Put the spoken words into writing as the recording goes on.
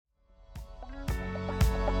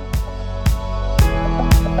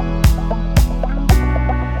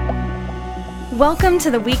Welcome to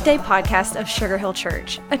the Weekday podcast of Sugar Hill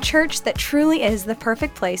Church, a church that truly is the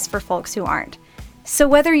perfect place for folks who aren't. So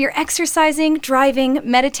whether you're exercising, driving,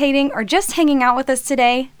 meditating, or just hanging out with us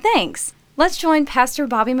today, thanks. Let's join Pastor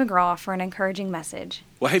Bobby McGraw for an encouraging message.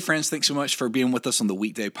 Well, hey friends, thanks so much for being with us on the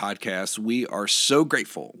Weekday podcast. We are so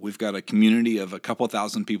grateful. We've got a community of a couple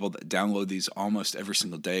thousand people that download these almost every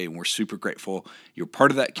single day, and we're super grateful you're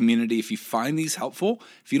part of that community. If you find these helpful,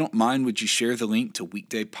 if you don't mind, would you share the link to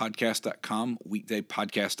weekdaypodcast.com,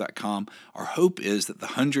 weekdaypodcast.com. Our hope is that the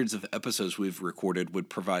hundreds of episodes we've recorded would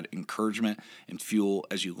provide encouragement and fuel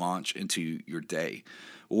as you launch into your day.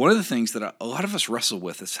 One of the things that a lot of us wrestle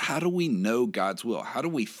with is, how do we know God's will? How do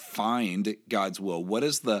we find God's will? What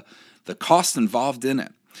is the cost involved in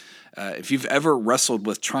it? If you've ever wrestled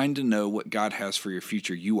with trying to know what God has for your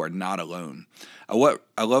future, you are not alone.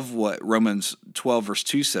 I love what Romans 12 verse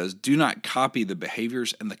 2 says, "Do not copy the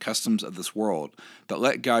behaviors and the customs of this world, but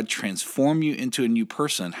let God transform you into a new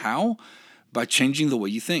person." How? By changing the way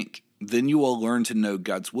you think. Then you will learn to know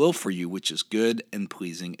God's will for you, which is good and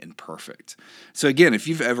pleasing and perfect. So again, if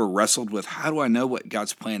you've ever wrestled with, how do I know what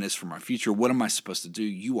God's plan is for my future? What am I supposed to do?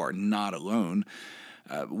 You are not alone.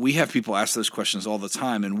 We have people ask those questions all the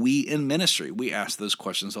time, and we in ministry, we ask those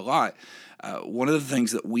questions a lot. One of the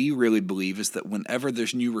things that we really believe is that whenever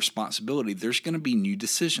there's new responsibility, there's going to be new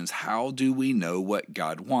decisions. How do we know what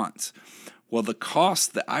God wants? Well, the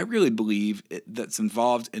cost that I really believe that's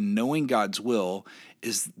involved in knowing God's will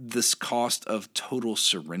is this cost of total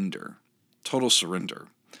surrender. Total surrender.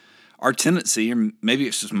 Our tendency, or maybe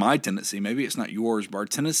it's just my tendency, maybe it's not yours, but our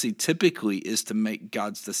tendency typically is to make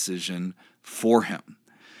God's decision for him.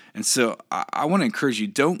 And so I want to encourage you,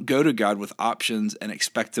 don't go to God with options and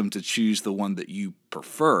expect him to choose the one that you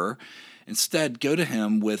prefer. Instead, go to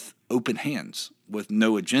him with open hands, with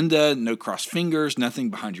no agenda, no crossed fingers, nothing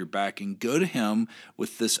behind your back, and go to him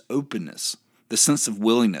with this openness, the sense of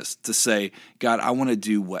willingness to say, God, I want to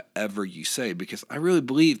do whatever you say, because I really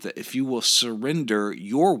believe that if you will surrender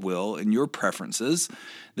your will and your preferences,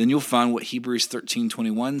 then you'll find what Hebrews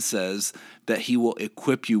 13:21 says, that he will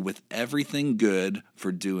equip you with everything good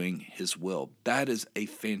for doing his will. That is a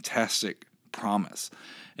fantastic promise.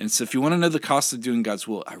 And so if you want to know the cost of doing God's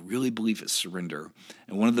will, I really believe it's surrender.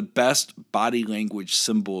 And one of the best body language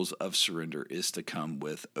symbols of surrender is to come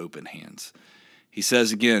with open hands. He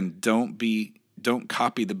says again, don't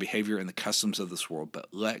copy the behavior and the customs of this world, but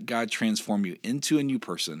let God transform you into a new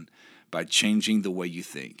person by changing the way you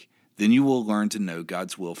think. Then you will learn to know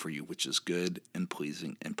God's will for you, which is good and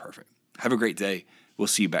pleasing and perfect. Have a great day. We'll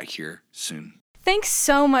see you back here soon. Thanks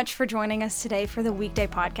so much for joining us today for the Weekday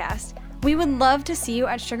podcast. We would love to see you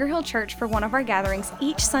at Sugar Hill Church for one of our gatherings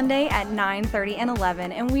each Sunday at 9:30 and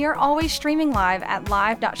 11, and we are always streaming live at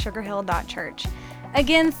live.sugarhill.church.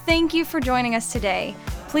 Again, thank you for joining us today.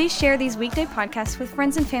 Please share these Weekday podcasts with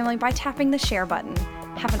friends and family by tapping the share button.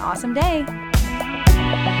 Have an awesome day.